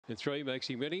And 3,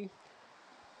 Maxi Mini.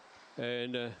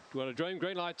 And do you want a dream?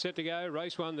 Green light set to go.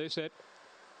 Race 1, they're set.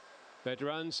 About to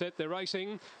run, set, they're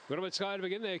racing. Got a bit slow to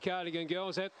begin there. Cardigan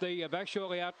Girls at the back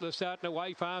shortly out to the start and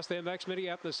away fast there. Max Mini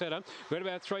up the centre. Got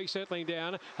about 3 settling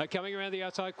down. Coming around the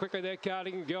outside quickly there.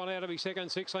 Cardigan Girl out to be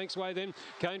second, 6 lengths away then.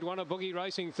 Came to one of Boogie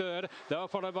racing third. They were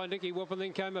followed by Nicky Whoop and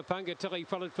then came a Punga Tilly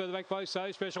followed further back by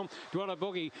So Special. Duana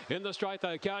Boogie in the straight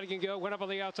though. Cardigan Girl went up on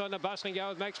the outside and a bustling go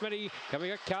with Max Mini.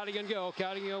 Coming up Cardigan Girl.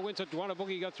 Cardigan Girl wins it. Duana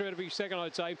Boogie got through to be second,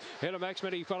 I'd say. Head of Max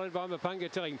Mini followed by Mapunga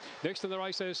Tilly. Next in the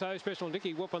race there, So Special,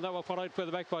 Nicky Whoop, and they were followed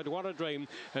further back by What a Dream,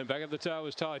 and back at the tail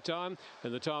was Tight Time,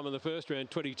 and the time in the first round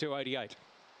 22.88.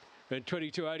 And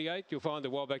 22.88 you'll find the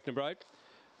Wildback number 8.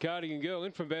 Cardigan Girl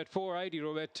in from about 480 to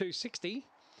about 260.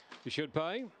 You should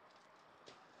pay.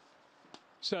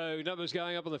 So numbers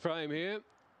going up on the frame here.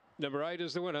 Number 8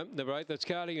 is the winner. Number 8, that's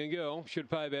Cardigan Girl. Should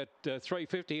pay about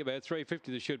 350. About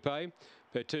 350 that should pay.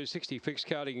 About 260 fixed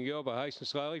Cardigan Girl by Hasten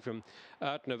Slowly from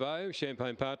Art Nouveau.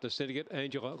 Champagne Partner Syndicate,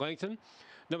 Angela Langton.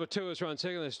 Number 2 is run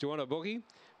second. That's Duana Boogie.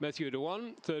 Matthew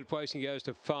DeWan. Third placing goes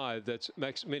to 5. That's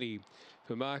Max Mini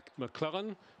for Mark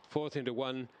McClellan. Fourth into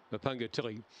 1, Mapunga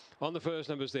Tilly. On the first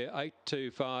numbers there, 8,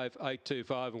 2, 5, 8, 2,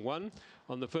 5 and 1.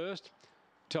 On the first,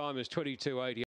 time is 22.80.